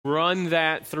run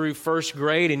that through first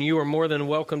grade, and you are more than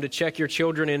welcome to check your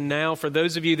children in now. For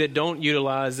those of you that don't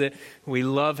utilize it, we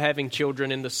love having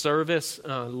children in the service,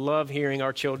 love hearing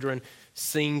our children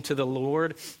sing to the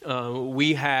Lord.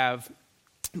 We have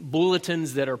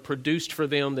bulletins that are produced for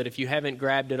them that if you haven't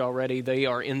grabbed it already, they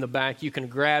are in the back. You can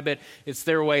grab it. It's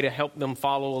their way to help them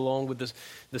follow along with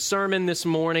the sermon this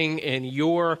morning, and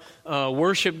your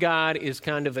worship guide is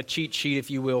kind of a cheat sheet,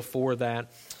 if you will, for that.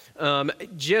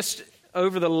 Just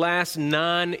over the last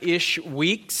 9-ish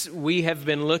weeks, we have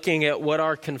been looking at what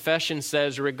our confession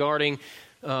says regarding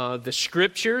the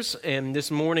Scriptures, and this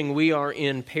morning we are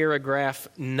in paragraph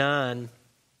 9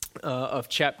 of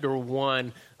chapter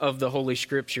 1 of the Holy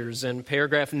Scriptures. And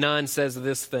paragraph 9 says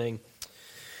this thing: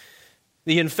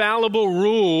 "The infallible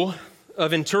rule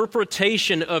of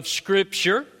interpretation of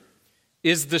Scripture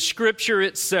is the Scripture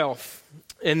itself,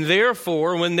 and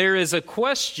therefore when there is a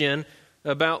question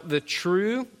about the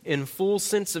true and full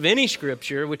sense of any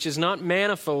Scripture, which is not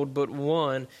manifold but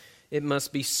one, it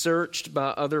must be searched by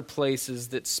other places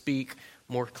that speak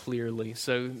more clearly."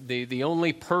 So the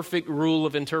only perfect rule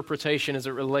of interpretation as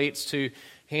it relates to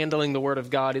handling the Word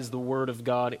of God is the Word of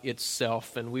God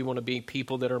itself. And we want to be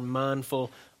people that are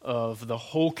mindful of the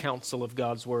whole counsel of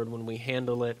God's Word when we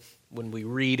handle it, when we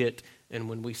read it, and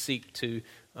when we seek to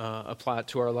apply it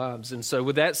to our lives. And so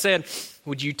with that said,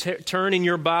 would you turn in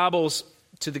your Bibles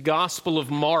to the Gospel of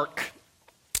Mark?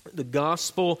 The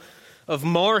Gospel of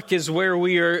Mark is where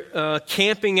we are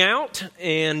camping out,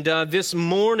 and this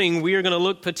morning we are going to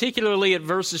look particularly at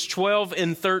verses 12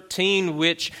 and 13,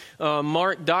 which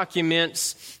Mark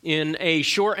documents in a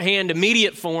shorthand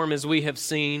immediate form, as we have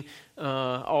seen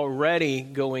already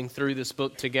going through this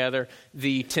book together,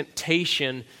 the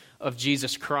temptation of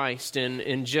Jesus Christ.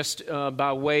 And just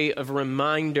by way of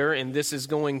reminder, and this is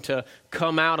going to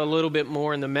come out a little bit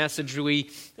more in the message,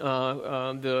 there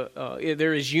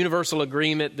is universal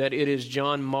agreement that it is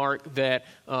John Mark that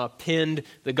penned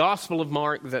the Gospel of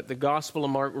Mark, that the Gospel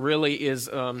of Mark really is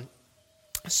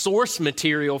source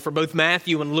material for both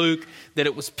Matthew and Luke, that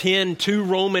it was penned to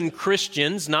Roman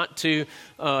Christians, not to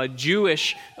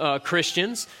Jewish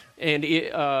Christians, and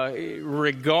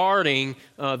regarding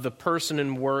the person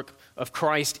and work of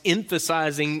Christ,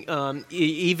 emphasizing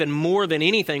even more than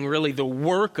anything, really, the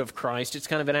work of Christ. It's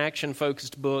kind of an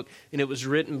action-focused book, and it was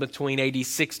written between AD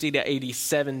 60 to AD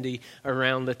 70,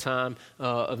 around the time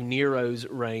of Nero's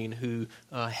reign, who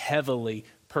heavily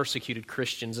persecuted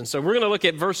Christians. And so we're going to look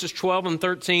at verses 12 and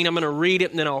 13. I'm going to read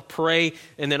it, and then I'll pray,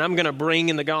 and then I'm going to bring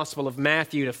in the Gospel of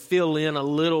Matthew to fill in a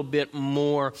little bit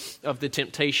more of the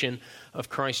temptation of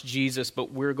Christ Jesus.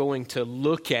 But we're going to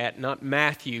look at not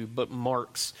Matthew, but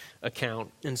Mark's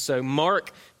account. And so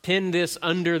Mark penned this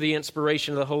under the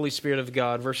inspiration of the Holy Spirit of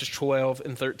God, verses 12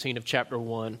 and 13 of chapter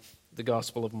 1, the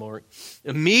Gospel of Mark.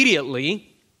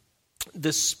 "Immediately,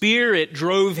 the Spirit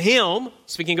drove him,"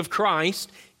 speaking of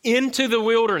Christ, "into the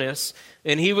wilderness,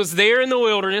 and he was there in the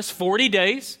wilderness 40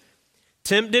 days,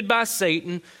 tempted by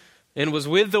Satan, and was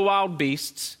with the wild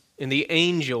beasts, and the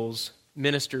angels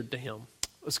ministered to him."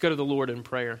 Let's go to the Lord in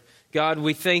prayer. God,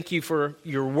 we thank you for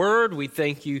your word. We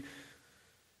thank you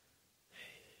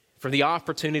for the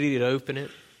opportunity to open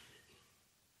it,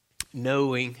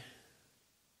 knowing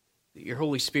that your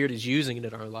Holy Spirit is using it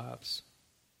in our lives.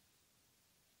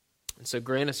 And so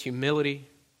grant us humility,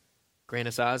 grant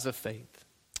us eyes of faith.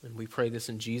 And we pray this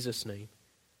in Jesus' name.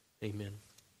 Amen.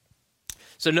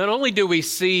 So not only do we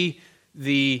see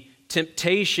the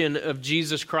temptation of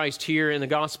Jesus Christ here in the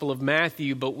Gospel of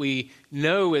Matthew, but we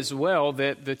know as well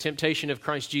that the temptation of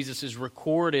Christ Jesus is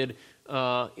recorded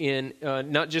in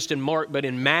not just in Mark, but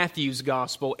in Matthew's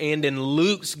Gospel and in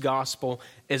Luke's Gospel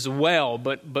as well.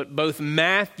 But both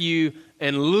Matthew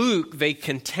and Luke, they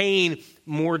contain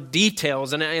more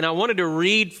details. And I wanted to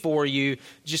read for you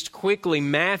just quickly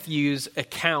Matthew's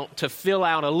account to fill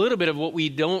out a little bit of what we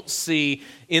don't see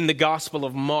in the Gospel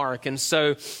of Mark. And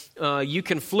so you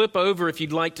can flip over, if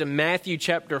you'd like, to Matthew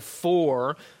chapter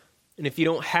 4. And if you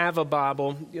don't have a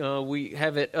Bible, we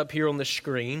have it up here on the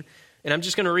screen. And I'm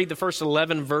just going to read the first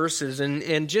 11 verses.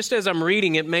 And just as I'm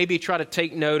reading it, maybe try to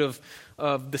take note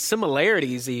of the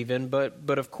similarities even.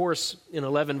 But of course, in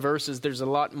 11 verses, there's a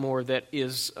lot more that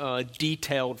is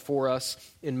detailed for us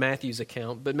in Matthew's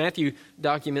account. But Matthew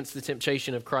documents the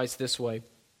temptation of Christ this way.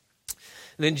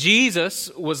 "Then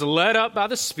Jesus was led up by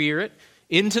the Spirit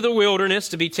into the wilderness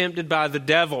to be tempted by the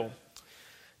devil.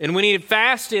 And when he had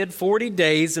fasted 40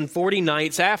 days and 40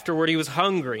 nights afterward, he was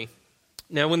hungry.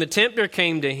 Now, when the tempter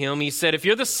came to him, he said, 'If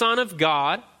you're the Son of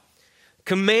God,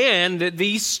 command that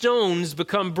these stones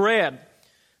become bread.'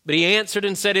 But he answered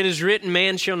and said, 'It is written,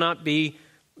 man shall not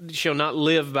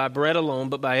live by bread alone,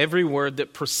 but by every word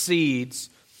that proceeds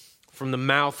from the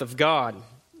mouth of God.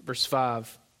 Verse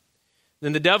 5.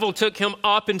 Then the devil took him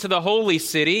up into the holy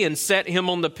city and set him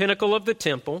on the pinnacle of the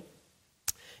temple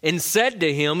and said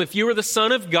to him, if you are the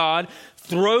Son of God,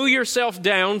 throw yourself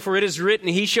down, for it is written,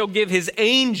 he shall give his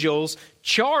angels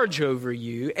charge over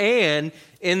you, and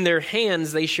in their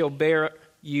hands they shall bear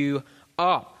you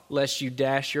up, lest you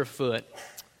dash your foot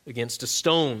against a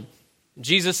stone.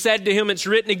 Jesus said to him, it's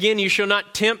written again, you shall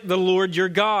not tempt the Lord your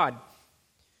God.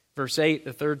 Verse 8,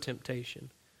 the third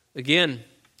temptation. Again,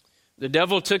 the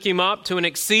devil took him up to an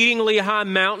exceedingly high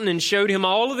mountain and showed him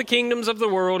all of the kingdoms of the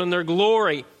world and their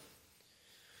glory.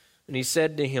 And he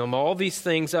said to him, all these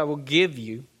things I will give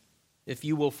you if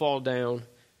you will fall down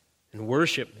and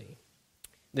worship me.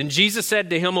 Then Jesus said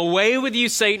to him, away with you,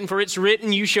 Satan, for it's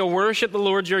written, you shall worship the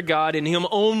Lord your God, and him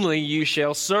only you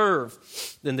shall serve.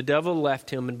 Then the devil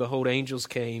left him, and behold, angels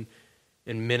came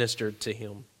and ministered to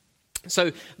him.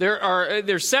 So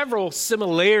there's several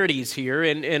similarities here,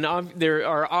 and there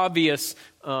are obvious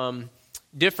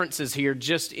differences here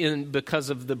just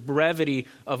because of the brevity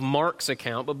of Mark's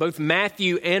account. But both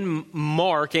Matthew and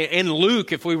Mark and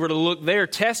Luke, if we were to look there,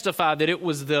 testify that it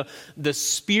was the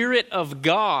Spirit of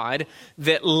God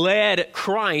that led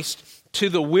Christ to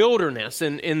the wilderness.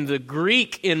 And in the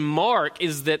Greek in Mark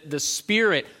is that the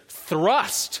Spirit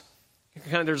thrust.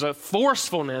 There's a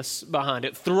forcefulness behind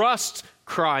it. Thrust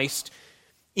Christ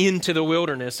into the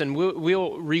wilderness, and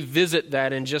we'll revisit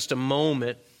that in just a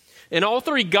moment. In all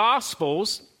three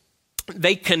Gospels,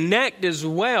 they connect as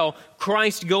well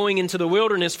Christ going into the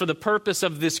wilderness for the purpose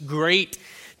of this great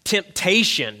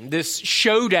temptation, this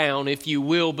showdown, if you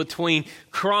will, between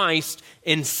Christ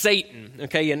and Satan.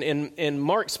 Okay, and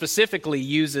Mark specifically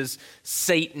uses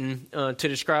Satan to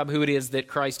describe who it is that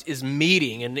Christ is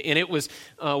meeting. And it was,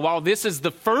 while this is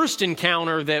the first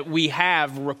encounter that we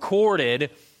have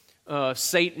recorded,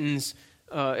 Satan's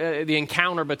the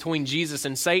encounter between Jesus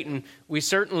and Satan, we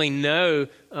certainly know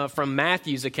from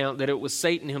Matthew's account that it was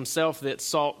Satan himself that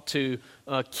sought to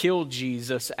kill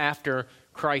Jesus after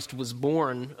Christ was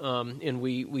born, and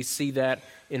we see that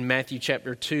in Matthew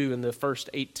chapter 2 in the first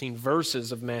 18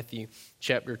 verses of Matthew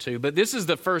chapter 2. But this is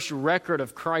the first record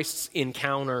of Christ's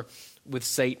encounter with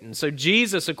Satan. So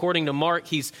Jesus, according to Mark,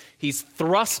 he's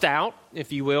thrust out,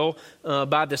 if you will,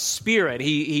 by the Spirit.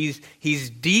 He's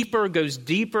deeper, goes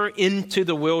deeper into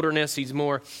the wilderness. He's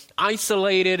more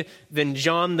isolated than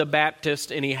John the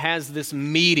Baptist, and he has this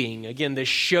meeting, again, this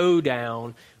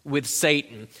showdown with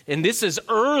Satan. And this is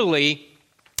early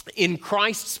in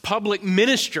Christ's public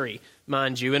ministry,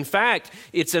 mind you. In fact,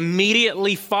 it's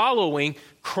immediately following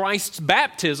Christ's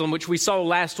baptism, which we saw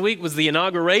last week was the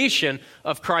inauguration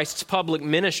of Christ's public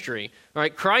ministry. All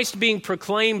right, Christ being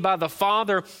proclaimed by the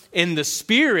Father and the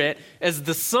Spirit as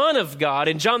the Son of God,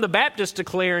 and John the Baptist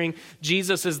declaring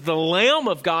Jesus as the Lamb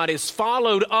of God is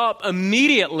followed up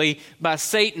immediately by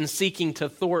Satan seeking to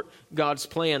thwart God's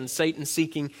plan, Satan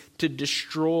seeking to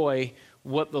destroy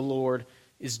what the Lord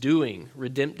is doing,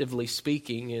 redemptively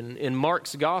speaking. And in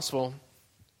Mark's gospel,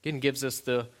 again, gives us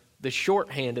the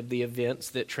shorthand of the events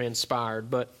that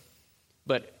transpired. But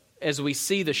as we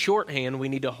see the shorthand, we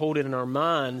need to hold it in our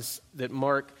minds that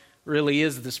Mark really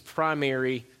is this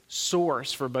primary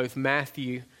source for both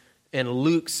Matthew and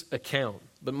Luke's account.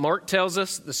 But Mark tells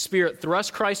us the Spirit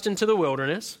thrust Christ into the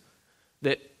wilderness,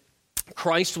 that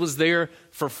Christ was there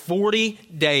for 40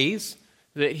 days,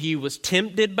 that he was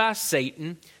tempted by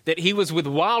Satan, that he was with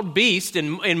wild beasts,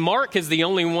 and Mark is the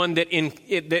only one that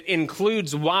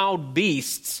includes wild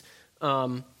beasts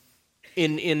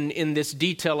in this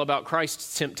detail about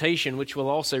Christ's temptation, which we'll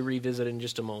also revisit in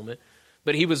just a moment.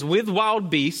 But he was with wild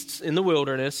beasts in the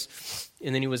wilderness,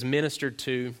 and then he was ministered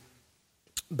to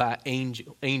by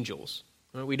angels.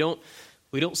 We don't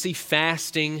see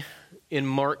fasting in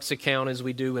Mark's account as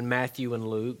we do in Matthew and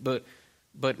Luke,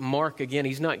 but Mark, again,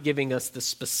 he's not giving us the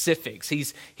specifics.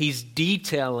 He's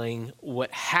detailing what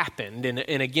happened.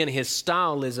 And again, his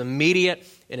style is immediate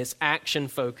and it's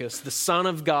action-focused. The Son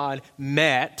of God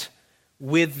met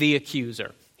with the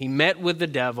accuser. He met with the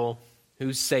devil,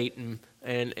 who's Satan,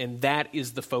 and that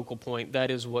is the focal point.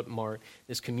 That is what Mark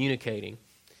is communicating.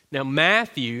 Now,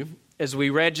 Matthew, as we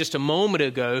read just a moment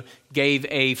ago, gave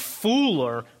a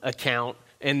fuller account.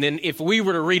 And then if we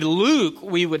were to read Luke,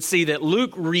 we would see that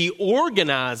Luke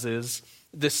reorganizes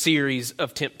the series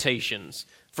of temptations.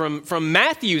 From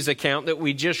Matthew's account that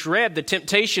we just read, the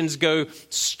temptations go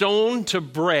stone to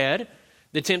bread,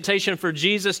 the temptation for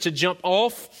Jesus to jump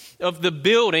off of the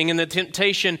building, and the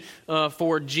temptation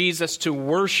for Jesus to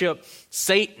worship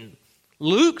Satan.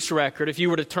 Luke's record, if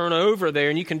you were to turn over there,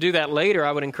 and you can do that later,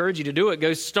 I would encourage you to do it,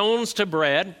 goes stones to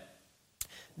bread,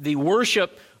 the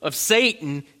worship of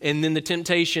Satan, and then the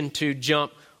temptation to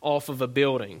jump off of a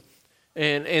building.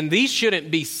 And these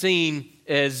shouldn't be seen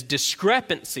as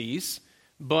discrepancies,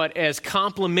 but as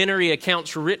complementary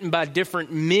accounts written by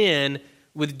different men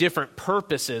with different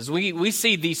purposes. We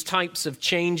see these types of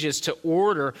changes to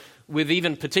order with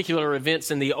even particular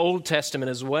events in the Old Testament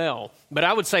as well. But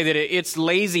I would say that it's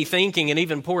lazy thinking and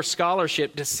even poor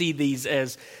scholarship to see these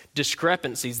as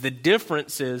discrepancies. The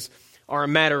differences are a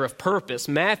matter of purpose.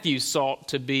 Matthew sought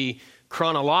to be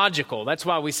chronological. That's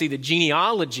why we see the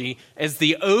genealogy as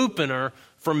the opener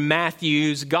for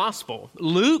Matthew's gospel.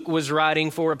 Luke was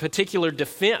writing for a particular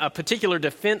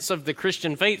defense of the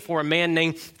Christian faith for a man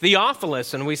named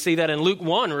Theophilus, and we see that in Luke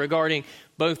 1 regarding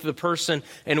both the person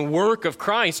and work of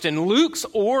Christ. And Luke's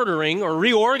ordering or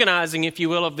reorganizing, if you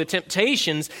will, of the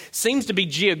temptations seems to be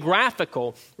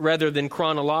geographical rather than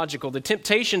chronological. The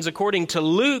temptations, according to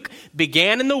Luke,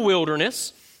 began in the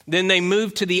wilderness. Then they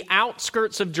moved to the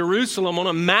outskirts of Jerusalem on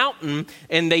a mountain,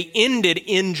 and they ended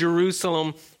in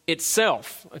Jerusalem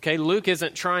itself. Okay, Luke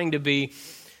isn't trying to be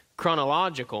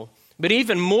chronological. But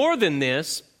even more than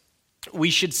this,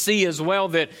 we should see as well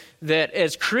that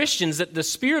as Christians, that the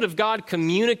Spirit of God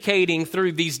communicating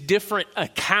through these different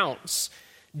accounts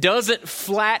doesn't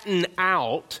flatten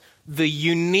out the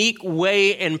unique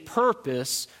way and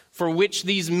purpose for which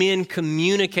these men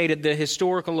communicated the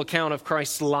historical account of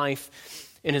Christ's life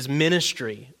and his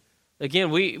ministry.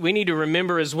 Again, we need to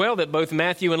remember as well that both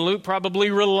Matthew and Luke probably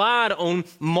relied on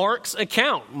Mark's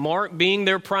account, Mark being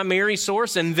their primary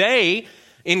source, and they,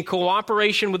 in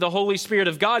cooperation with the Holy Spirit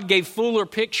of God, gave fuller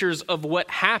pictures of what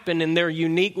happened in their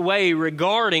unique way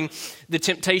regarding the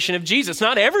temptation of Jesus.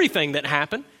 Not everything that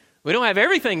happened. We don't have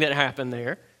everything that happened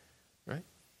there, right?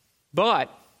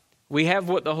 But we have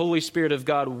what the Holy Spirit of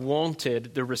God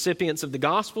wanted the recipients of the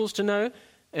Gospels to know,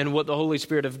 and what the Holy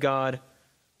Spirit of God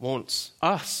wants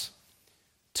us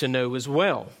to know as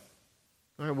well.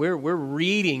 All right, we're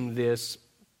reading this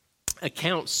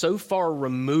account so far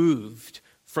removed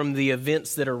from the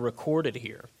events that are recorded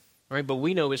here. Right? But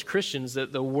we know as Christians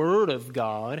that the Word of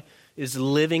God is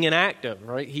living and active.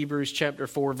 Right? Hebrews chapter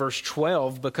 4, verse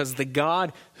 12, because the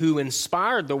God who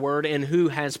inspired the Word and who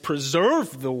has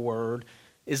preserved the Word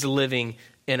is living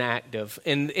and active.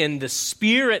 And the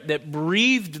Spirit that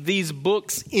breathed these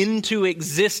books into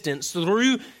existence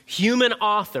through human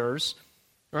authors,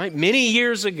 right, many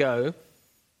years ago,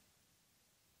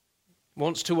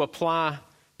 wants to apply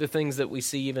the things that we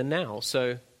see even now.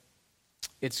 So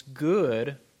it's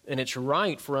good and it's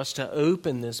right for us to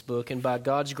open this book and by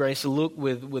God's grace look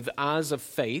with eyes of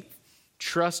faith,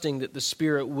 trusting that the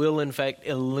Spirit will in fact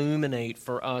illuminate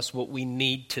for us what we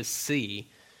need to see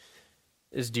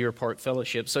as Deer Park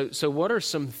Fellowship. So what are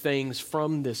some things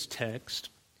from this text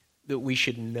that we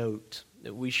should note,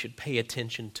 that we should pay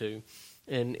attention to?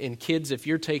 And kids, if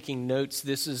you're taking notes,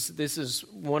 this is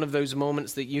one of those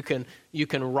moments that you can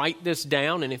write this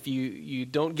down, and if you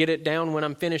don't get it down when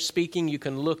I'm finished speaking, you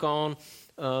can look on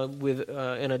with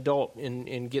an adult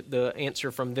and get the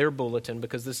answer from their bulletin,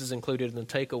 because this is included in the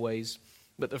takeaways.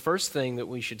 But the first thing that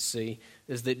we should see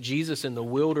is that Jesus in the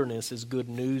wilderness is good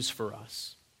news for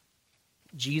us.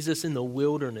 Jesus in the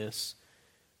wilderness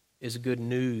is good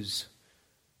news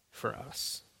for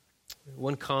us.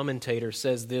 One commentator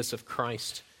says this of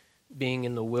Christ being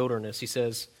in the wilderness. He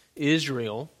says,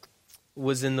 Israel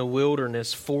was in the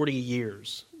wilderness 40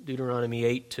 years, Deuteronomy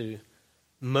 8:2.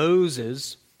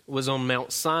 Moses was on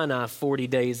Mount Sinai 40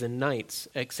 days and nights,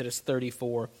 Exodus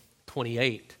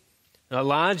 34:28.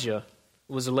 Elijah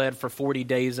was led for 40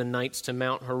 days and nights to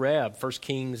Mount Horeb, 1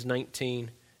 Kings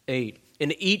 19:8.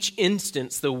 In each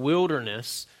instance, the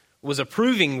wilderness was a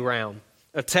proving ground,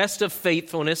 a test of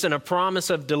faithfulness and a promise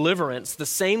of deliverance. The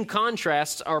same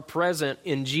contrasts are present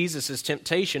in Jesus'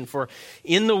 temptation, for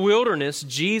in the wilderness,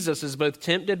 Jesus is both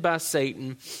tempted by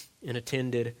Satan and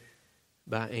attended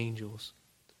by angels.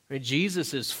 Right?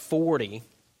 Jesus' 40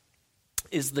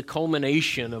 is the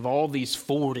culmination of all these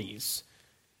 40s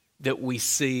that we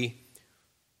see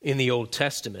in the Old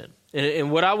Testament.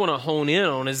 And what I want to hone in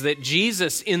on is that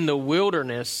Jesus in the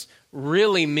wilderness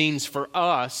really means for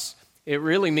us, it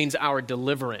really means our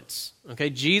deliverance. Okay,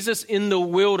 Jesus in the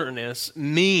wilderness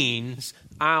means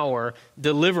our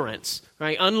deliverance.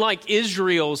 Right? Unlike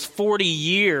Israel's 40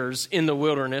 years in the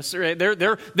wilderness, right?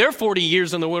 Their 40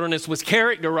 years in the wilderness was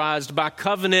characterized by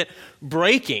covenant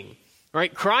breaking.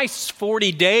 Right? Christ's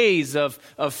 40 days of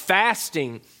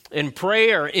fasting and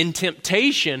prayer in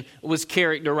temptation was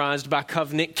characterized by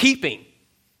covenant keeping.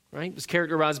 Right? It was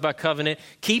characterized by covenant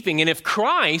keeping. And if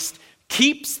Christ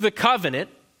keeps the covenant,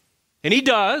 and he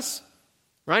does,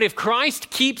 right? If Christ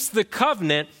keeps the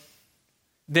covenant,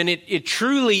 then it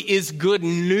truly is good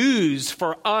news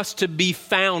for us to be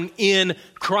found in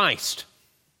Christ.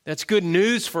 That's good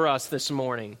news for us this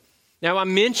morning. Now, I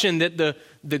mentioned that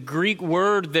the Greek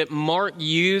word that Mark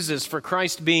uses for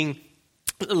Christ being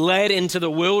led into the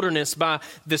wilderness by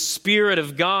the Spirit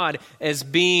of God as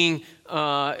being,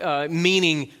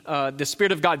 meaning the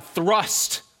Spirit of God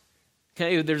thrust.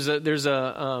 Okay, there's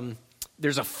a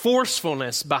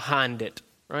forcefulness behind it,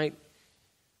 right?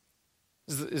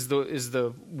 Is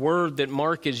the word that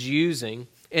Mark is using.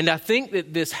 And I think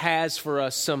that this has for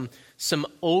us some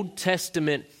Old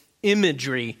Testament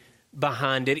imagery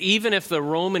behind it, even if the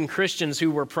Roman Christians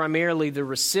who were primarily the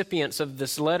recipients of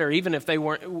this letter, even if they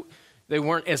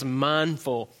weren't as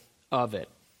mindful of it.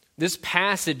 This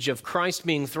passage of Christ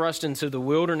being thrust into the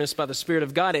wilderness by the Spirit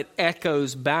of God, it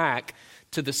echoes back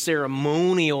to the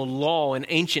ceremonial law in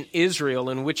ancient Israel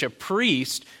in which a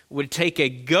priest would take a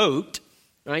goat,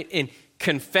 right, and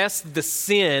confess the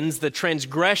sins, the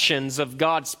transgressions of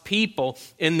God's people,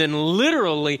 and then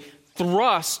literally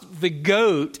thrust the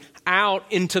goat out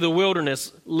into the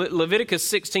wilderness. Leviticus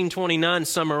 16:29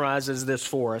 summarizes this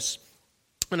for us.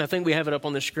 And I think we have it up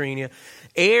on the screen here.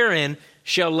 Aaron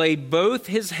shall lay both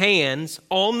his hands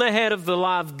on the head of the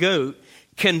live goat,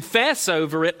 confess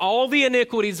over it all the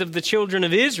iniquities of the children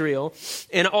of Israel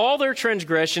and all their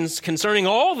transgressions concerning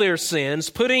all their sins,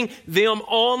 putting them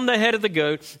on the head of the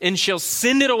goat, and shall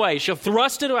send it away, shall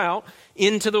thrust it out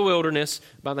into the wilderness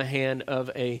by the hand of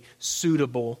a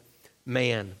suitable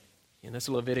man. And that's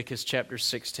Leviticus chapter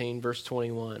 16, verse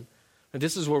 21. And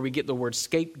this is where we get the word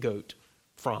scapegoat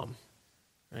from.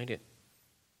 Right?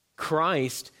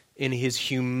 Christ in his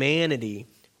humanity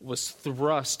was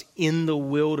thrust in the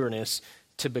wilderness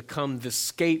to become the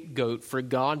scapegoat for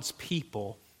God's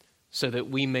people so that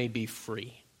we may be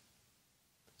free,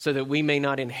 so that we may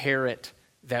not inherit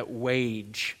that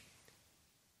wage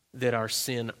that our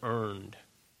sin earned,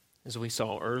 as we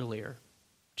saw earlier,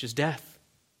 which is death.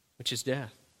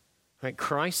 Right?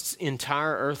 Christ's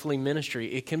entire earthly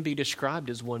ministry, it can be described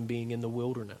as one being in the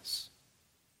wilderness.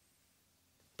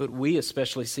 But we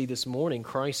especially see this morning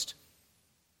Christ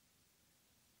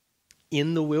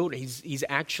in the wilderness. He's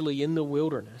actually in the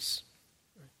wilderness.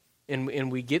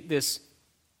 And we get this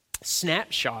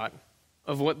snapshot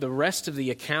of what the rest of the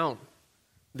account,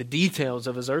 the details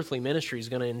of his earthly ministry is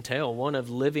going to entail. One of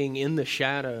living in the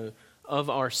shadow of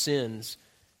our sins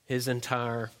his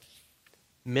entire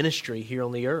ministry here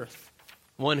on the earth.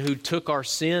 One who took our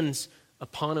sins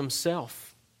upon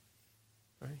himself.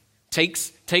 Right?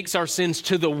 Takes our sins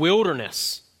to the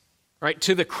wilderness, right?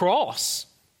 To the cross.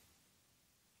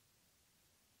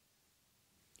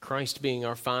 Christ being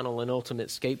our final and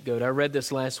ultimate scapegoat. I read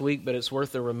this last week, but it's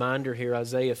worth a reminder here.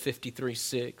 Isaiah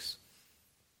 53:6.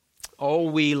 All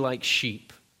we like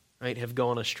sheep, right, have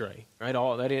gone astray. Right?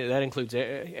 All that includes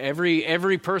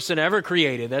every person ever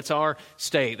created. That's our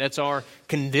state. That's our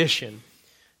condition.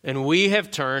 And we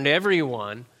have turned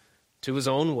everyone to his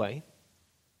own way.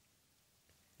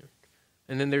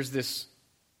 And then there's this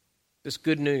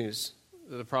good news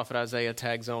that the prophet Isaiah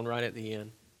tags on right at the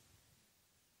end.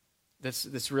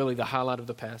 That's really the highlight of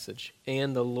the passage.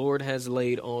 And the Lord has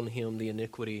laid on him the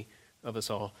iniquity of us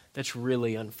all. That's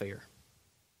really unfair.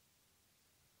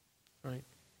 Right?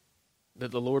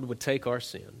 That the Lord would take our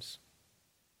sins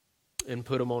and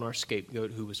put them on our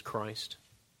scapegoat, who was Christ.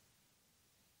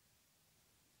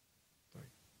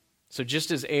 So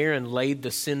just as Aaron laid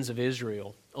the sins of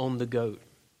Israel on the goat,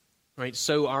 right,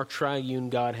 so our triune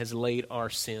God has laid our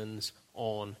sins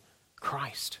on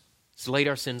Christ. He's laid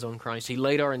our sins on Christ. He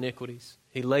laid our iniquities.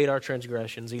 He laid our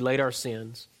transgressions. He laid our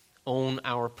sins on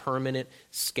our permanent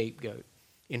scapegoat.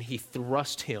 And he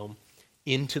thrust him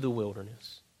into the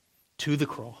wilderness, to the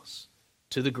cross,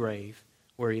 to the grave,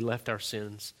 where he left our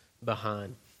sins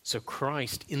behind. So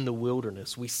Christ in the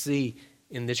wilderness, we see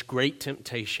in this great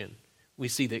temptation, we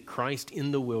see that Christ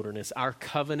in the wilderness, our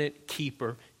covenant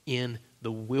keeper in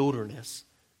the wilderness,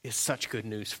 is such good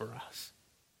news for us.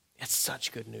 It's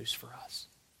such good news for us.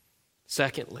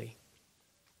 Secondly,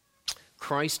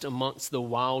 Christ amongst the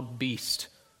wild beasts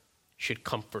should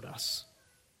comfort us.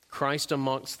 Christ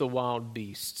amongst the wild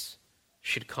beasts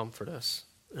should comfort us.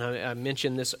 I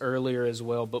mentioned this earlier as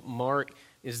well, but Mark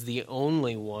is the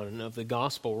only one of the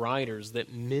gospel writers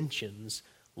that mentions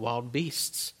wild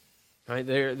beasts. Right?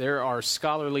 There are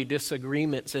scholarly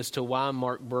disagreements as to why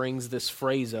Mark brings this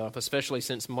phrase up, especially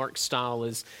since Mark's style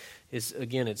is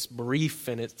again, it's brief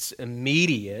and it's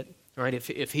immediate. Right?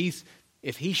 If he's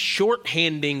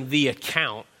shorthanding the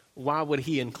account, why would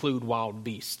he include wild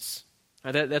beasts?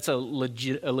 That's a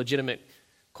legitimate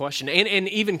question. And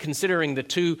even considering the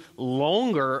two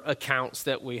longer accounts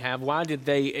that we have, why did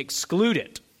they exclude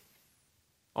it?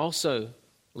 Also,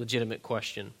 legitimate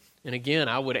question. And again,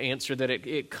 I would answer that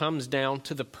it comes down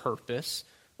to the purpose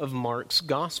of Mark's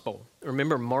gospel.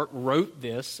 Remember, Mark wrote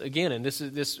this, again, and this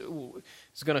is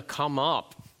going to come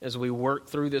up as we work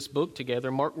through this book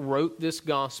together. Mark wrote this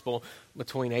gospel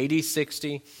between AD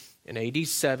 60 and AD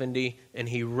 70, and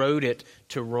he wrote it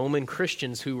to Roman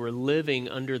Christians who were living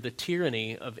under the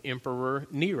tyranny of Emperor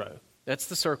Nero. That's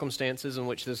the circumstances in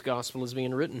which this gospel is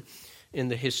being written. In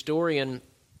the historian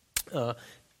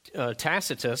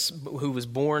Tacitus, who was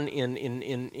born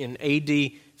in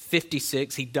AD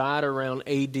 56, he died around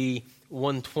AD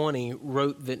 120,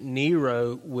 wrote that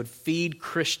Nero would feed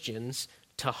Christians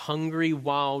to hungry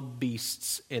wild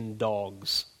beasts and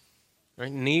dogs.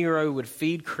 Right? Nero would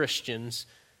feed Christians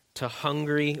to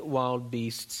hungry wild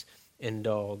beasts and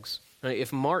dogs. Right?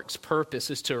 If Mark's purpose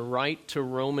is to write to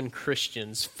Roman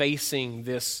Christians facing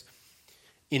this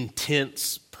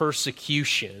intense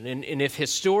persecution, and if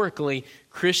historically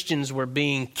Christians were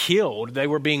being killed, they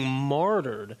were being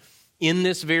martyred in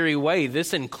this very way,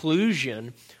 this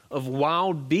inclusion of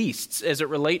wild beasts as it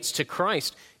relates to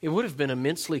Christ, it would have been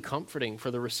immensely comforting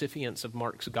for the recipients of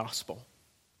Mark's gospel.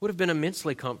 It would have been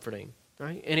immensely comforting,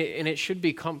 right? And it should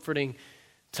be comforting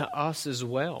to us as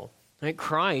well. Right?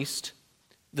 Christ,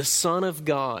 the Son of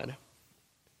God,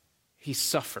 he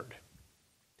suffered.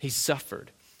 He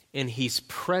suffered. And he's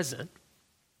present.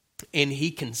 And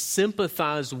he can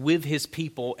sympathize with his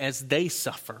people as they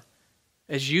suffer.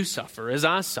 As you suffer, as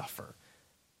I suffer.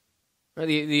 Right?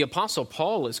 The Apostle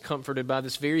Paul is comforted by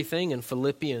this very thing in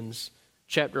Philippians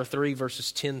chapter 3,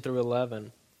 verses 10 through 11.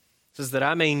 It says that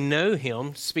I may know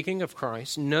him, speaking of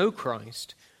Christ, know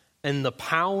Christ, and the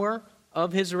power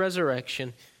of his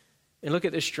resurrection. And look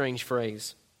at this strange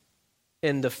phrase.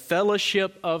 And the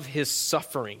fellowship of his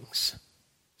sufferings.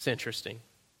 It's interesting.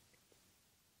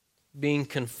 Being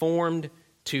conformed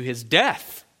to his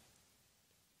death,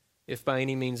 if by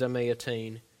any means I may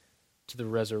attain to the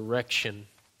resurrection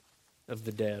of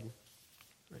the dead.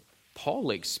 Right?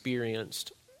 Paul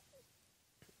experienced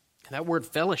that word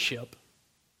fellowship.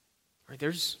 Right?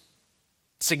 There's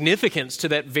significance to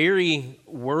that very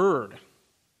word.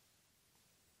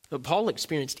 But Paul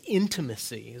experienced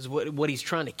intimacy, is what he's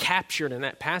trying to capture in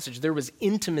that passage. There was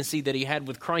intimacy that he had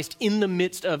with Christ in the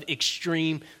midst of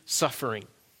extreme suffering.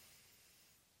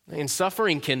 And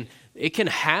suffering can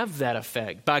have that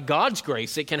effect. By God's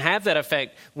grace, it can have that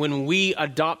effect when we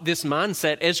adopt this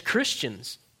mindset as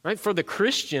Christians. Right? For the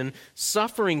Christian,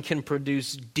 suffering can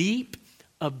produce deep,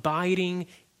 abiding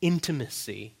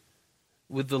intimacy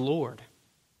with the Lord.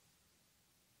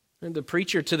 And the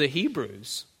preacher to the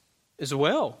Hebrews as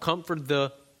well comforted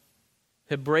the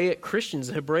Hebraic Christians,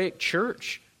 the Hebraic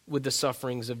church, with the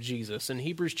sufferings of Jesus. In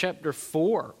Hebrews chapter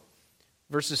 4,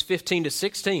 verses 15 to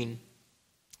 16,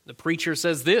 the preacher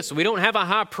says this: we don't have a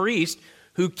high priest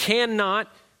who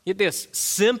cannot, get this,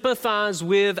 sympathize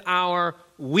with our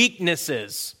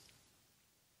weaknesses,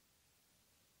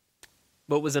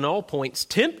 but was in all points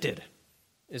tempted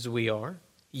as we are,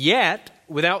 yet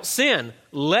without sin.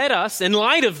 Let us, in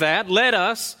light of that,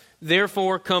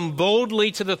 therefore come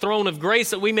boldly to the throne of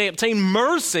grace that we may obtain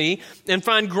mercy and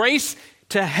find grace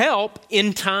to help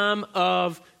in time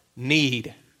of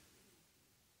need.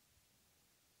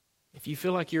 If you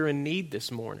feel like you're in need this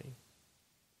morning,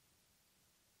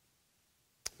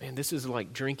 man, this is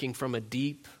like drinking from a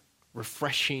deep,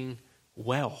 refreshing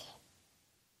well.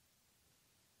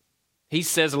 He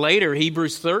says later,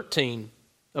 Hebrews 13,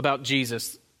 about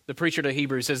Jesus, the preacher to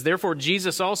Hebrews says, therefore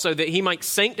Jesus also, that he might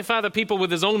sanctify the people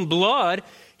with his own blood,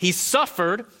 he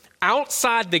suffered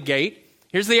outside the gate.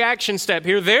 Here's the action step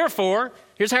here. Therefore,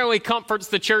 here's how he comforts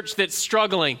the church that's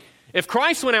struggling. If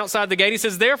Christ went outside the gate, he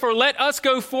says, therefore let us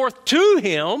go forth to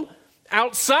him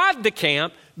outside the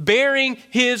camp, bearing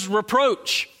his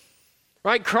reproach.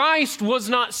 Right? Christ was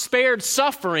not spared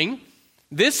suffering.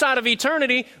 This side of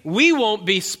eternity, we won't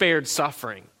be spared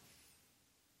suffering.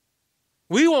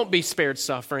 We won't be spared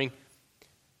suffering,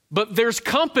 but there's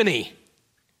company.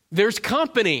 There's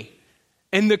company.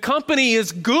 And the company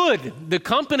is good. The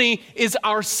company is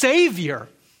our Savior.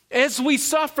 As we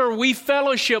suffer, we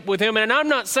fellowship with him. And I'm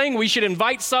not saying we should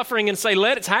invite suffering and say,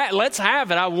 let's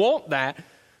have it. I want that.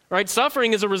 Right?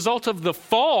 Suffering is a result of the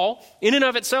fall. In and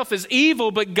of itself is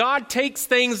evil, but God takes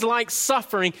things like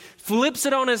suffering, flips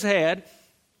it on his head,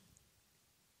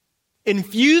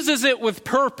 infuses it with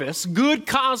purpose, good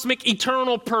cosmic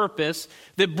eternal purpose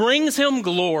that brings him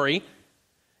glory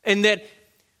and that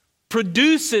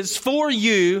produces for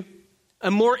you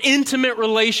a more intimate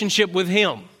relationship with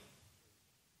him.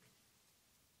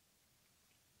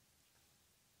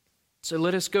 So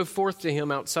let us go forth to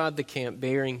him outside the camp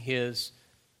bearing his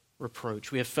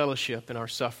reproach. We have fellowship in our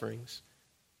sufferings.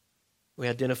 We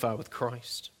identify with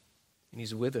Christ and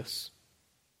he's with us.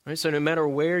 Right? So no matter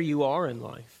where you are in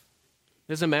life,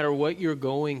 doesn't matter what you're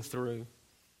going through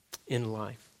in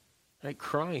life, right?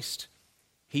 Christ,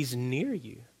 he's near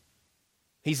you.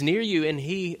 He's near you, and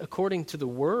he, according to the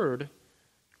word,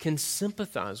 can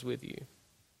sympathize with you.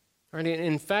 Right?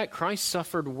 In fact, Christ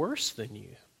suffered worse than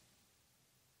you.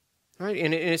 Right?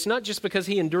 And it's not just because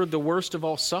he endured the worst of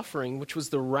all suffering, which was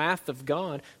the wrath of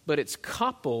God, but it's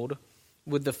coupled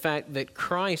with the fact that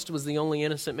Christ was the only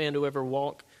innocent man to ever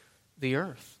walk the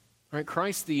earth. Right?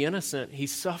 Christ the innocent, he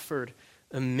suffered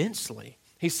immensely.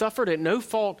 He suffered at no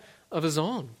fault of his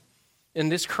own.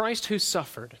 And this Christ who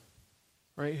suffered,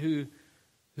 right, who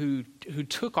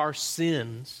took our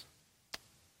sins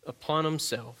upon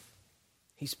himself,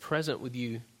 he's present with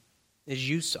you as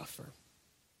you suffer.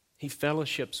 He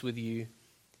fellowships with you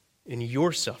in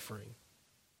your suffering.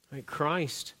 Right?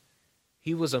 Christ,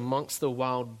 he was amongst the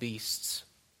wild beasts,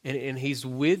 and he's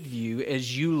with you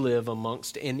as you live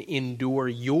amongst and endure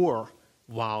your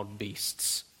wild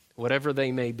beasts, whatever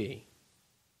they may be.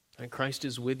 Right? Christ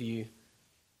is with you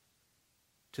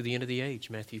to the end of the age,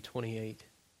 Matthew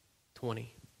 28:20.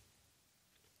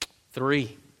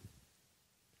 3,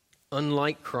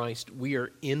 unlike Christ, we are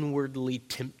inwardly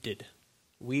tempted.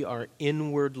 We are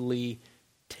inwardly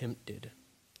tempted.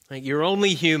 Right? You're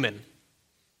only human.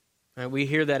 Right? We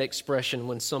hear that expression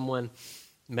when someone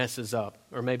messes up,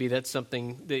 or maybe that's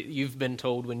something that you've been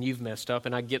told when you've messed up,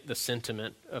 and I get the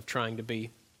sentiment of trying to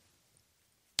be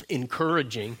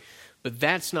encouraging, but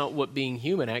that's not what being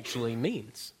human actually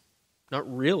means. Not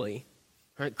really.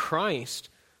 Right? Christ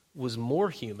was more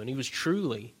human. He was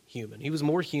truly human. He was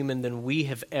more human than we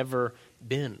have ever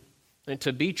been. And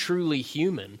to be truly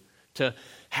human, to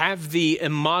have the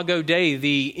imago Dei,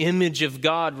 the image of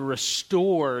God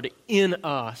restored in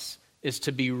us, is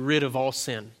to be rid of all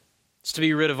sin. It's to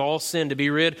be rid of all sin, to be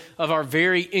rid of our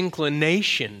very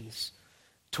inclinations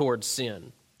towards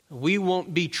sin. We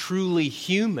won't be truly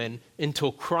human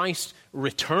until Christ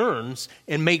returns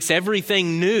and makes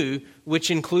everything new,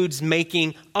 which includes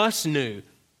making us new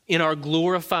in our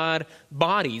glorified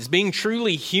bodies. Being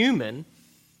truly human,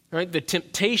 right, the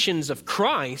temptations of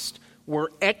Christ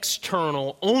were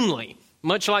external only,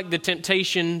 much like the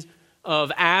temptations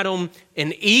of Adam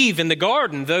and Eve in the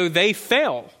garden, though they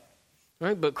fell.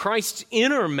 Right? But Christ's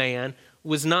inner man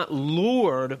was not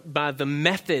lured by the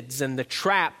methods and the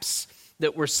traps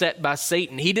that were set by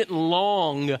Satan. He didn't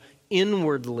long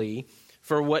inwardly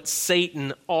for what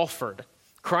Satan offered.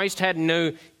 Christ had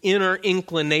no inner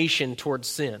inclination towards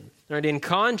sin. Right? In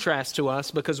contrast to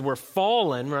us, because we're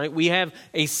fallen, right, we have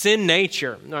a sin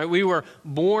nature. Right? We were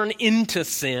born into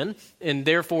sin, and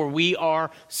therefore we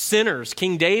are sinners.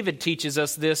 King David teaches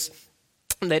us this,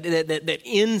 that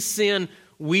in sin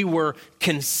we were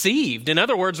conceived. In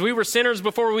other words, we were sinners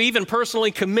before we even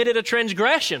personally committed a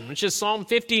transgression, which is Psalm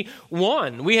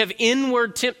 51. We have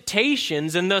inward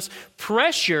temptations and thus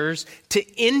pressures to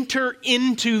enter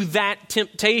into that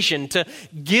temptation, to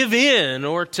give in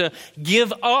or to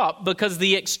give up, because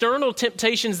the external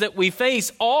temptations that we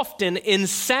face often and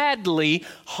sadly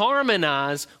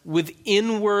harmonize with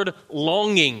inward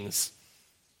longings.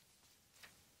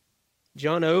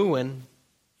 John Owen,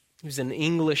 who's an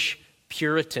English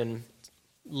Puritan,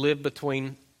 lived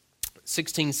between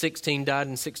 1616, died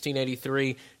in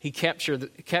 1683. He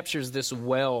captures this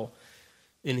well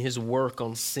in his work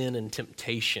on sin and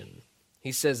temptation.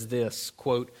 He says this,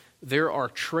 quote, "There are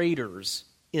traitors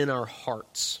in our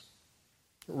hearts,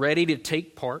 ready to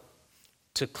take part,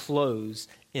 to close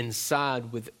and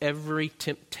side with every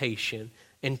temptation,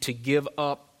 and to give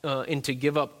up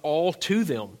all to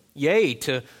them. Yea,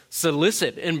 to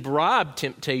solicit and bribe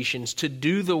temptations, to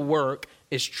do the work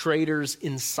as traitors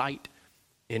in sight,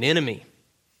 an enemy."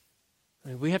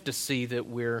 We have to see that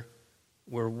we're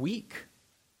weak.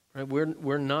 Right?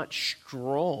 We're not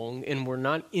strong, and we're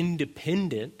not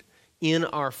independent in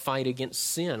our fight against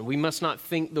sin. We must not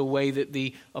think the way that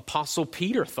the Apostle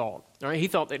Peter thought. Right? He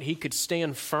thought that he could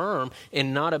stand firm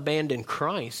and not abandon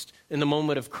Christ in the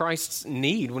moment of Christ's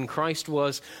need, when Christ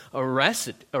was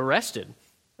arrested.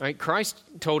 Right? Christ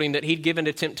told him that he'd given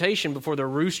to temptation before the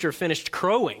rooster finished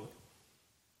crowing.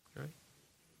 Right?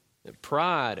 That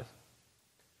pride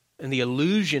and the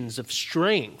illusions of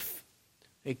strength,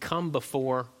 they come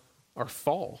before our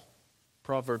fall.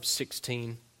 Proverbs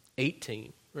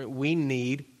 16:18. Right? We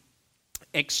need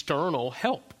external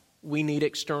help. We need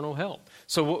external help.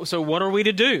 So what are we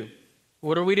to do?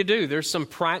 What are we to do? There's some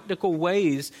practical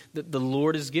ways that the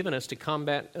Lord has given us to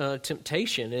combat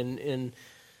temptation, and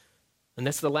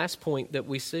that's the last point that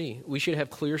we see. We should have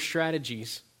clear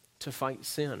strategies to fight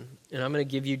sin. And I'm going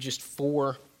to give you just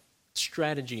 4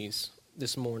 strategies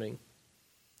this morning.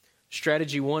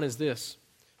 Strategy 1 is this: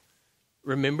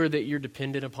 remember that you're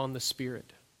dependent upon the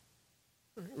Spirit.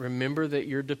 Remember that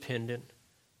you're dependent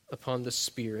upon the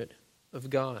Spirit of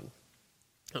God.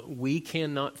 We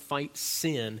cannot fight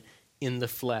sin in the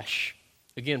flesh.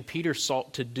 Again, Peter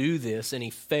sought to do this and he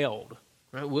failed.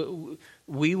 Right?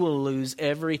 We will lose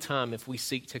every time if we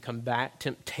seek to combat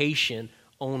temptation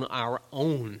on our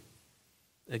own.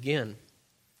 Again,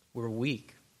 we're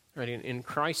weak. Right? In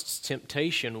Christ's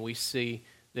temptation, we see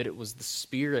that it was the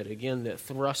Spirit, again, that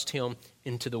thrust him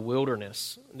into the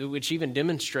wilderness, which even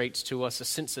demonstrates to us a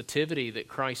sensitivity that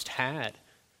Christ had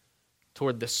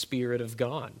toward the Spirit of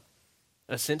God,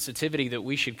 a sensitivity that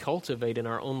we should cultivate in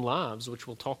our own lives, which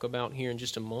we'll talk about here in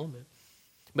just a moment.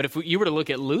 But if you were to look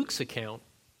at Luke's account,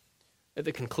 at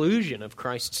the conclusion of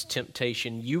Christ's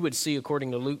temptation, you would see,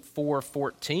 according to Luke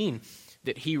 4:14,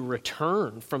 that he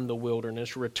returned from the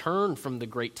wilderness, returned from the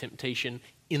great temptation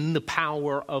in the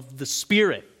power of the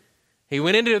Spirit. He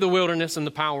went into the wilderness in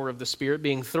the power of the Spirit,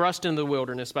 being thrust into the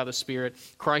wilderness by the Spirit.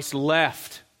 Christ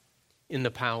left in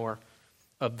the power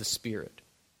of the Spirit.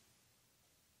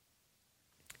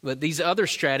 But these other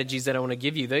strategies that I want to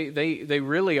give you, they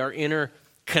really are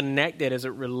interconnected as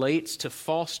it relates to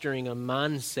fostering a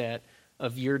mindset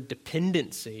of your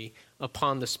dependency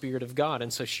upon the Spirit of God.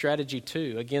 And so strategy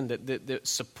 2, again, that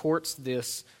supports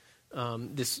this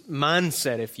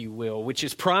mindset, if you will, which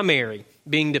is primary,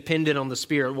 being dependent on the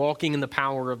Spirit, walking in the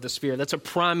power of the Spirit. That's a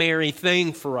primary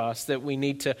thing for us that we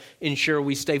need to ensure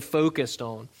we stay focused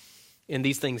on. And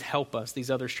these things help us.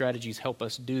 These other strategies help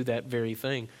us do that very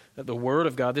thing. The Word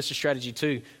of God, this is strategy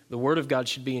 2, the Word of God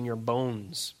should be in your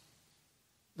bones.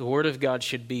 The Word of God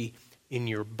should be in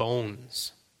your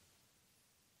bones.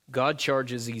 God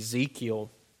charges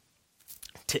Ezekiel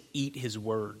to eat his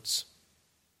words.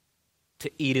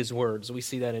 To eat his words. We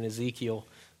see that in Ezekiel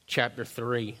chapter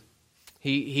 3.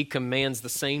 He commands the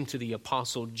same to the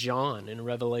Apostle John in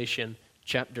Revelation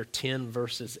chapter 10,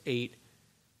 verses 8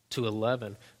 to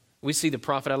 11. We see the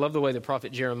prophet, I love the way the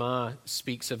prophet Jeremiah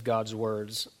speaks of God's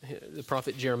words. The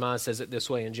prophet Jeremiah says it this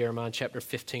way in Jeremiah chapter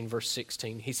 15, verse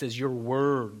 16. He says, "Your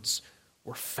words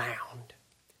were found,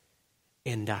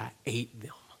 and I ate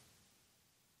them."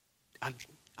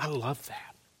 I love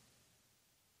that.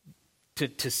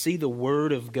 To see the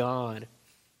Word of God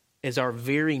as our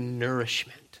very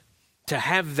nourishment. To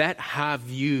have that high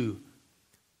view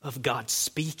of God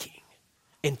speaking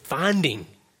and finding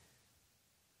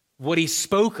what he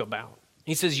spoke about.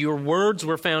 He says, "Your words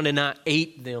were found and I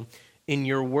ate them." In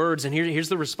your words, and here's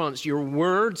the response, your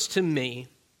words to me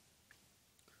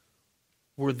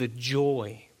were the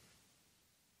joy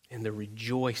and the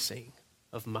rejoicing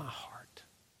of my heart.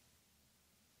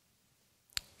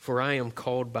 For I am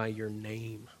called by your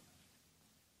name,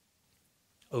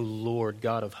 O Lord,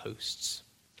 God of hosts.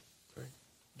 Right?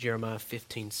 Jeremiah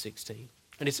 15:16.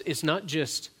 And it's not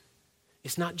just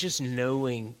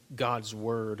knowing God's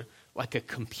word like a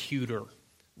computer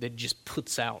that just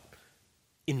puts out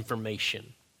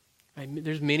information.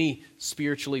 There's many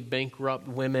spiritually bankrupt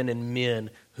women and men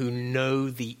who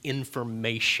know the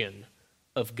information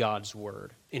of God's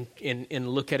word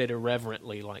and look at it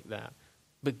irreverently like that.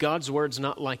 But God's word's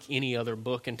not like any other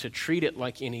book, and to treat it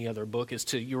like any other book is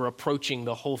you're approaching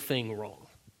the whole thing wrong.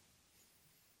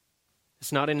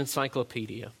 It's not an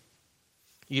encyclopedia.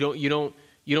 You don't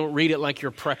read it like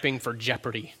you're prepping for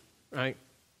Jeopardy, right?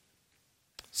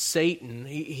 Satan,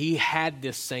 he had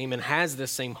this same and has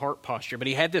this same heart posture, but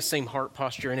he had this same heart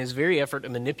posture in his very effort to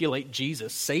manipulate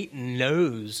Jesus. Satan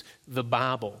knows the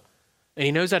Bible, and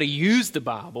he knows how to use the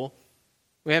Bible.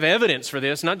 We have evidence for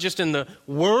this, not just in the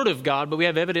Word of God, but we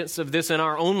have evidence of this in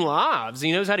our own lives.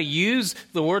 He knows how to use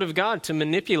the Word of God to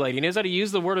manipulate. He knows how to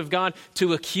use the Word of God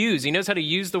to accuse. He knows how to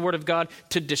use the Word of God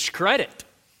to discredit.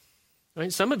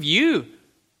 Right? Some of you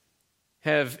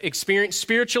have experienced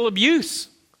spiritual abuse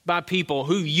by people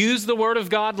who use the Word of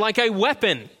God like a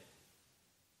weapon.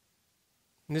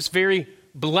 In this very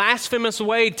blasphemous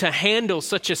way to handle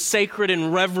such a sacred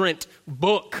and reverent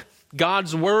book,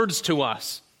 God's words to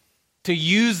us, to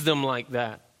use them like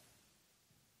that.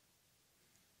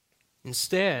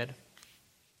 Instead,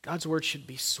 God's word should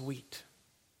be sweet.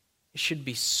 It should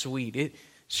be sweet.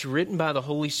 It's written by the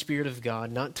Holy Spirit of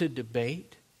God, not to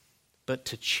debate, but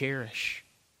to cherish,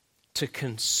 to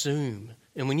consume.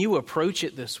 And when you approach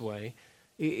it this way,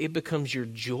 it becomes your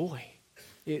joy.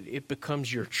 It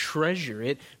becomes your treasure.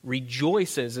 It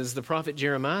rejoices, as the prophet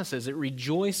Jeremiah says, it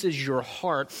rejoices your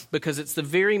heart because it's the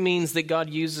very means that God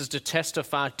uses to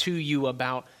testify to you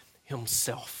about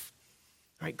himself.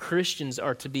 Right? Christians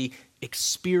are to be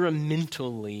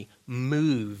experimentally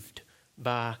moved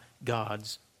by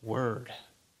God's word.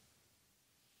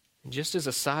 And just as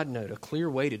a side note, a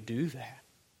clear way to do that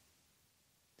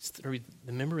It's through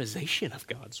the memorization of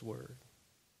God's Word,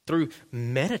 through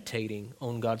meditating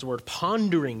on God's Word,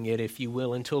 pondering it, if you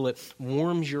will, until it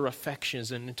warms your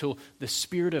affections and until the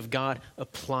Spirit of God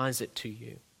applies it to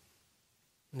you.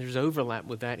 And there's overlap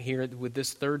with that here with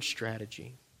this third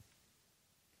strategy,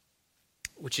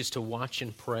 which is to watch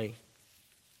and pray.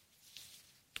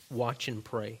 Watch and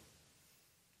pray.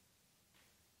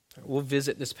 We'll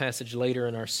visit this passage later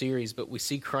in our series, but we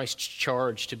see Christ's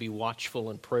charge to be watchful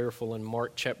and prayerful in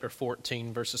Mark chapter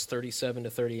 14, verses 37 to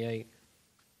 38.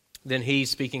 Then he,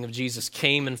 speaking of Jesus,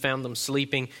 came and found them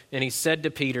sleeping, and he said to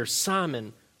Peter,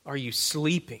 "Simon, are you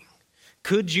sleeping?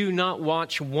 Could you not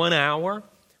watch 1 hour?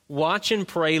 Watch and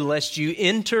pray lest you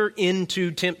enter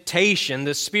into temptation.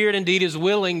 The spirit indeed is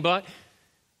willing, but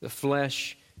the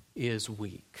flesh is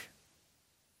weak."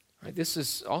 Right, this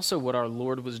is also what our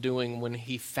Lord was doing when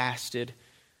he fasted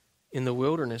in the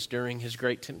wilderness during his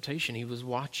great temptation. He was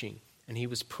watching and he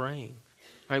was praying.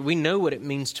 Right, we know what it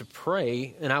means to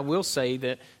pray, and I will say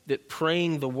that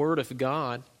praying the Word of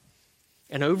God,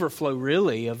 an overflow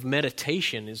really of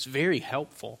meditation, is very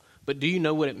helpful. But do you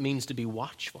know what it means to be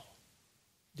watchful?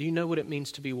 Do you know what it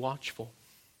means to be watchful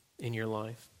in your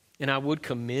life? And I would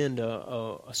commend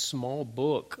a small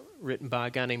book written by a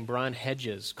guy named Brian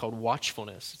Hedges called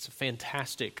Watchfulness. It's a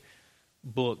fantastic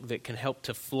book that can help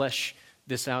to flesh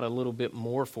this out a little bit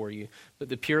more for you. But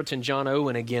the Puritan John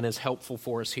Owen, again, is helpful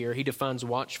for us here. He defines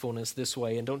watchfulness this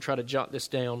way, and don't try to jot this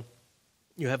down.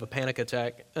 You have a panic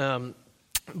attack.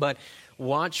 But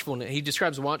watchfulness, he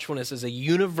describes watchfulness as a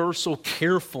universal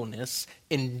carefulness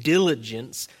and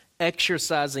diligence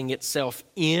exercising itself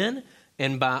in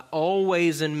and by all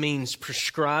ways and means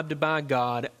prescribed by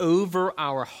God over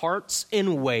our hearts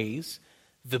and ways,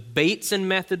 the baits and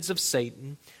methods of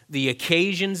Satan, the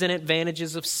occasions and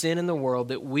advantages of sin in the world,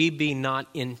 that we be not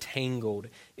entangled,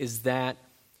 is that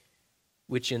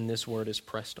which in this word is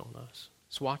pressed on us.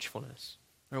 It's watchfulness.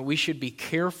 We should be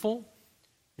careful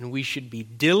and we should be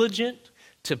diligent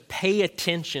to pay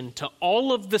attention to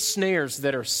all of the snares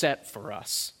that are set for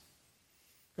us.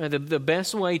 The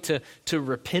best way to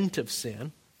repent of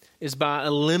sin is by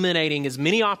eliminating as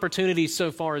many opportunities so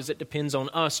far as it depends on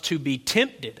us to be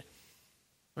tempted.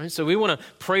 Right? So we want to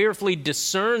prayerfully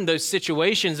discern those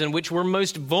situations in which we're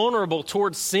most vulnerable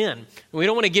towards sin. We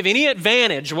don't want to give any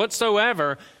advantage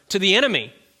whatsoever to the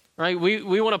enemy. Right?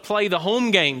 We want to play the home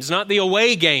games, not the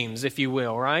away games, if you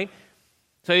will. Right?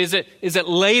 So is it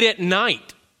late at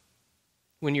night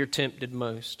when you're tempted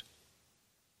most?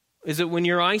 Is it when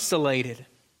you're isolated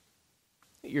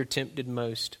that you're tempted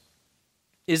most?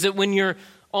 Is it when you're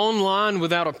online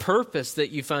without a purpose that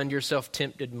you find yourself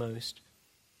tempted most?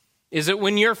 Is it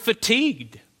when you're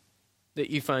fatigued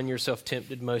that you find yourself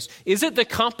tempted most? Is it the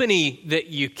company that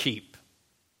you keep?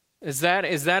 Is that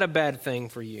a bad thing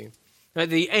for you? Now,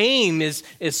 the aim is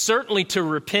certainly to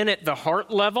repent at the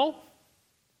heart level,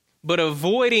 but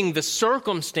avoiding the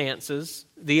circumstances,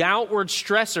 the outward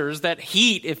stressors, that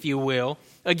heat, if you will,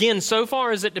 again, so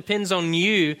far as it depends on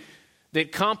you,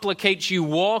 that complicates you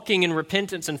walking in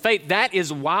repentance and faith. That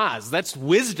is wise. That's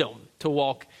wisdom to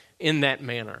walk in that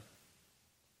manner.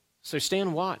 So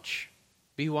stand watch.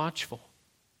 Be watchful.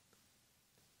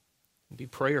 Be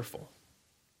prayerful.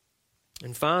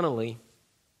 And finally,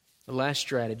 the last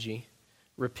strategy,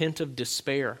 repent of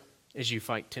despair as you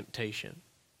fight temptation.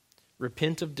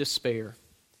 Repent of despair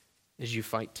as you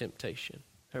fight temptation.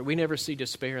 We never see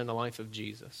despair in the life of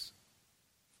Jesus.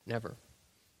 Never.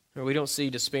 We don't see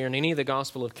despair in any of the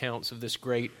gospel accounts of this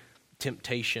great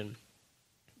temptation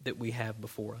that we have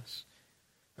before us.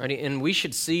 Right? And we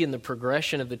should see in the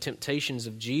progression of the temptations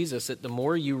of Jesus that the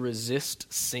more you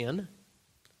resist sin,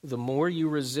 the more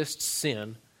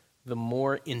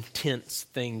intense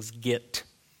things get.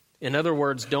 In other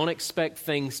words, don't expect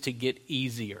things to get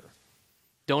easier.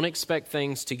 Don't expect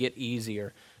things to get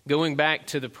easier. Going back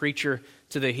to the preacher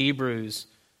to the Hebrews,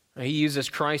 he uses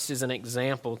Christ as an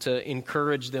example to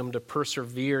encourage them to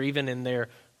persevere even in their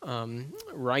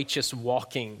righteous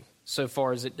walking, so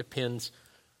far as it depends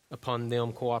upon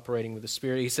them cooperating with the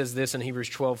Spirit. He says this in Hebrews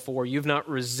 12:4, you've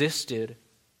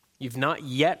not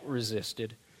yet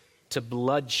resisted to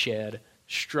bloodshed,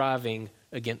 striving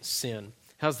against sin.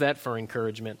 How's that for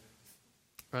encouragement?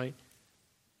 Right?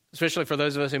 Especially for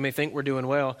those of us who may think we're doing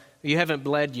well. You haven't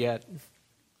bled yet.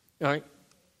 All right?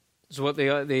 Is what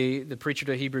the preacher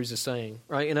to Hebrews is saying,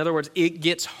 right? In other words, it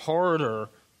gets harder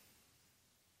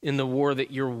in the war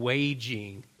that you're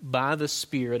waging by the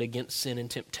Spirit against sin and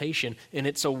temptation, and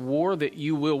it's a war that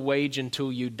you will wage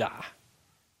until you die.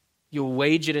 You'll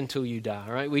wage it until you die,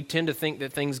 right? We tend to think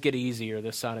that things get easier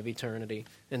this side of eternity,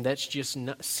 and that's just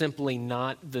simply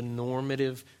not the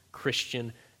normative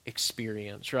Christian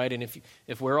experience, right? And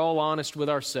if we're all honest with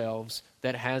ourselves,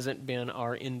 that hasn't been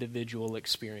our individual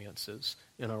experiences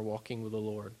in our walking with the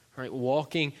Lord, right?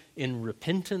 Walking in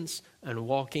repentance and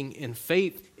walking in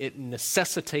faith, it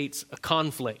necessitates a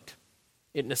conflict.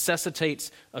 It necessitates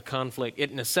a conflict.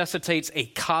 It necessitates a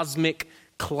cosmic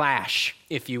clash,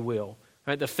 if you will.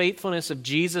 Right? The faithfulness of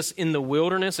Jesus in the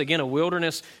wilderness, again, a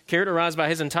wilderness characterized by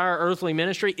his entire earthly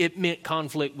ministry, it meant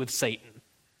conflict with Satan.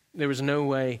 There was no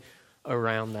way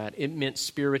around that. It meant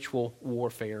spiritual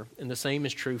warfare. And the same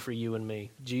is true for you and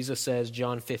me. Jesus says,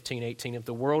 John 15:18, if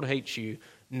the world hates you,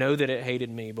 know that it hated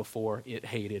me before it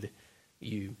hated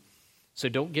you. So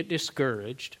don't get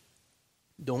discouraged.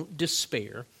 Don't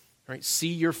despair. Right?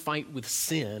 See your fight with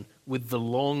sin with the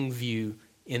long view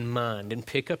in mind and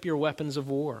pick up your weapons of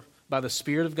war. By the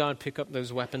Spirit of God, pick up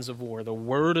those weapons of war. The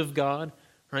Word of God,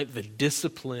 right? The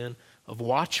discipline of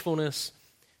watchfulness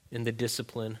and the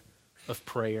discipline of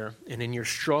prayer. And in your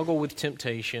struggle with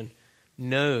temptation,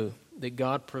 know that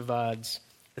God provides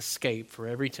escape for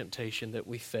every temptation that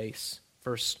we face.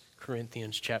 1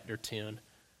 Corinthians chapter 10,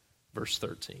 verse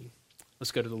 13.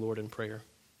 Let's go to the Lord in prayer.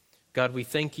 God, we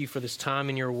thank you for this time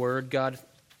in your word. God,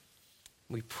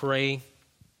 we pray,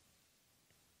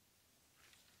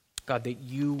 God, that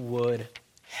you would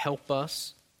help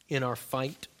us in our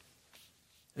fight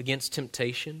against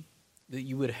temptation, that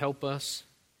you would help us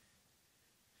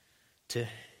to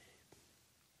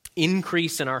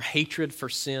increase in our hatred for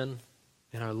sin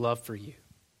and our love for you.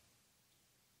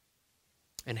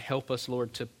 And help us,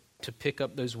 Lord, to pick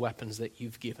up those weapons that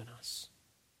you've given us.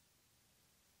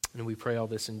 And we pray all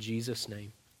this in Jesus'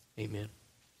 name. Amen.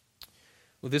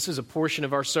 Well, this is a portion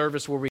of our service where we